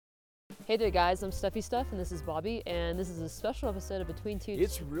Hey there guys, I'm Stephy and this is Bobby, and this is a special episode of Between Two Teeth.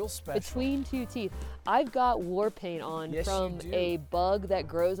 It's real special. Between Two Teeth. I've got war paint on from a bug that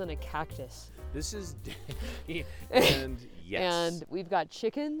grows on a cactus. This is, and yes. And we've got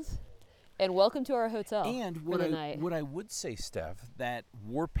chickens, and welcome to our hotel and for the night. What I would say, Steph, that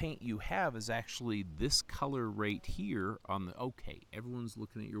war paint you have is actually this color right here on the, okay, everyone's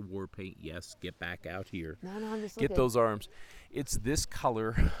looking at your war paint. Yes, get back out here. No, I'm just Get those arms. It's this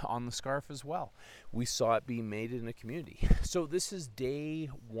color on the scarf as well. We saw it being made in a community. So this is day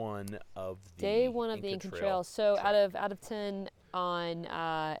one of the Inca Trail. So out of 10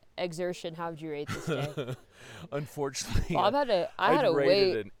 on exertion, how would you rate this day? Unfortunately, Bob I had to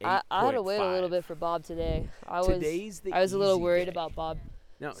wait a little bit for Bob today. I was a little worried about Bob.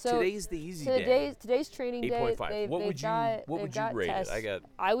 No, so today's the easy day. Today's training day. 8.5. What would you rate tests. it?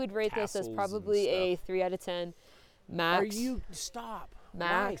 I would rate this as probably a 3 out of 10. Max. Are you stop?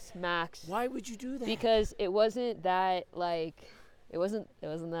 Max. Why would you do that? Because it wasn't that it wasn't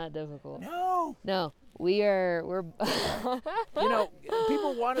that difficult. No. We're you know,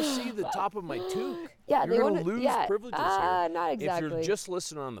 people want to see the top of my toque. Yeah, you're going to lose privileges here. Not exactly. If you're just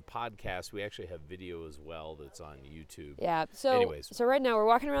listening on the podcast, we actually have video as well that's on YouTube. Yeah. So anyways, so right now we're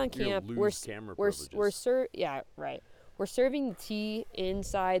walking around camp. We're serving the tea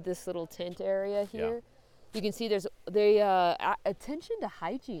inside this little tent area here. Yeah. You can see there's attention to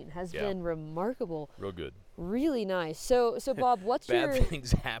hygiene has been remarkable. Real good. Really nice. So Bob, what's Bad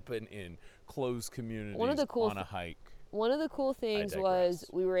things happen in closed communities on a hike. One of the cool things was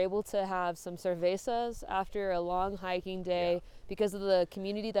we were able to have some cervezas after a long hiking day because of the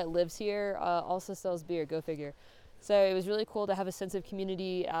community that lives here also sells beer. Go figure. So it was really cool to have a sense of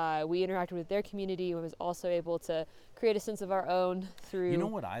community. We interacted with their community and was also able to create a sense of our own through. You know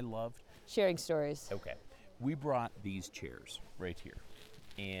what I loved? Sharing stories. Okay. We brought these chairs right here.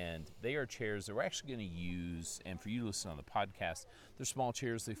 And they are chairs that we're actually going to use, and for you to listen on the podcast, they're small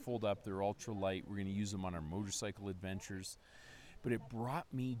chairs, they fold up, they're ultra light. We're going to use them on our motorcycle adventures. But it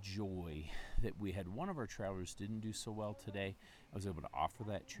brought me joy that we had one of our travelers didn't do so well today. I was able to offer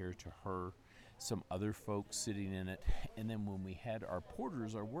that chair to her, some other folks sitting in it. And then when we had our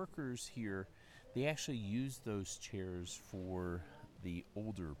porters, our workers here, they actually used those chairs for the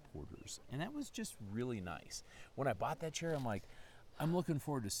older porters. And that was just really nice. When I bought that chair, I'm like, I'm looking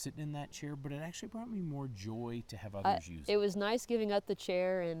forward to sitting in that chair, but it actually brought me more joy to have others use it. It was nice giving up the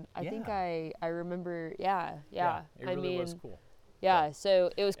chair, and I think I remember, it really was cool. Yeah,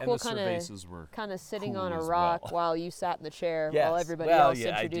 so it was cool kind of sitting cool on a rock while you sat in the chair while everybody else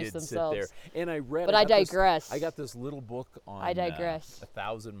introduced themselves. I did sit there. And I read. But I digress. I got this little book on I digress.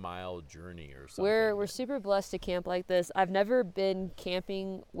 1,000-mile journey or something. We're super blessed to camp like this. I've never been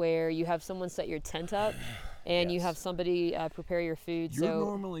camping where you have someone set your tent up and you have somebody prepare your food. You're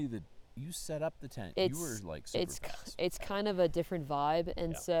normally you set up the tent. You were like super fast. It's kind of a different vibe,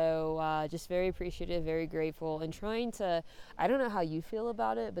 and so just very appreciative, very grateful, and trying to. I don't know how you feel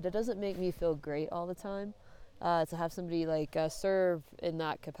about it, but it doesn't make me feel great all the time to have somebody serve in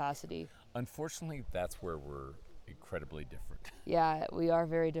that capacity. Unfortunately, that's where we're incredibly different. Yeah, we are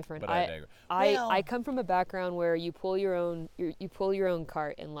very different. But I come from a background where you pull your own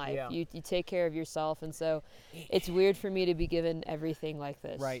cart in life. Yeah. You take care of yourself, and so it's weird for me to be given everything like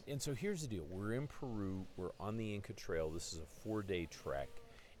this. Right, and so here's the deal. We're in Peru. We're on the Inca Trail. This is a 4-day trek.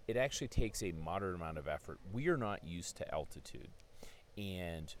 It actually takes a moderate amount of effort. We are not used to altitude,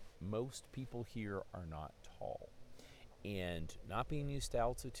 and most people here are not tall. And not being used to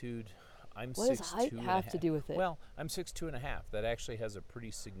altitude, I'm 6'2". What does height have to do with it? Well, I'm 6'2.5". That actually has a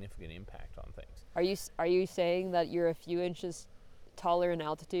pretty significant impact on things. Are you saying that you're a few inches taller in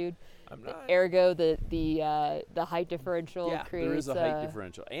altitude? I'm not. Ergo, the height differential creates. Yeah, there is a height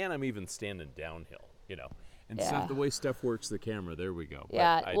differential, and I'm even standing downhill. And Steph, the way Steph works the camera, there we go.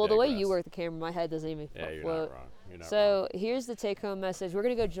 Yeah, well, the way you work the camera, my head doesn't even float. You're not wrong. So here's the take-home message. We're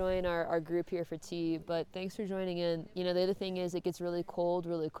going to go join our group here for tea, but thanks for joining in. The other thing is it gets really cold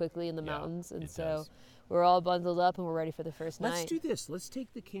really quickly in the mountains, and so we're all bundled up and we're ready for the first night. Let's do this. Let's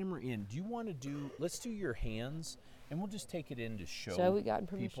take the camera in. Do you want to let's do your hands, and we'll just take it in to show So have we gotten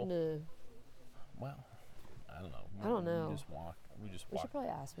permission to... Well, I don't know. I don't know. We just walk. We should probably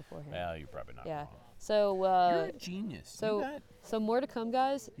ask beforehand. Well, you're probably not wrong. So you're a genius. So more to come,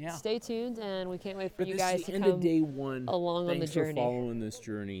 guys. Yeah. Stay tuned, and we can't wait for you guys to come end of day one. along on the journey. Thanks for following this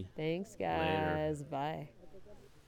journey. Thanks, guys. Later. Bye.